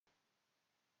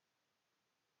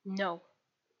No,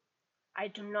 I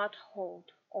do not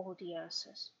hold all the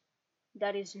answers.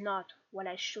 That is not what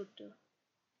I should do.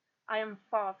 I am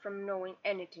far from knowing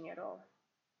anything at all.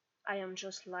 I am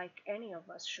just like any of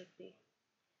us should be,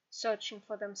 searching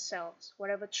for themselves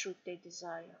whatever truth they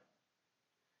desire.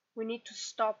 We need to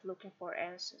stop looking for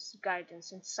answers,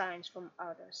 guidance, and signs from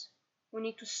others. We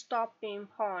need to stop being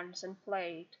pawns and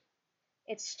played.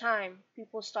 It's time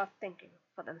people start thinking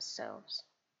for themselves.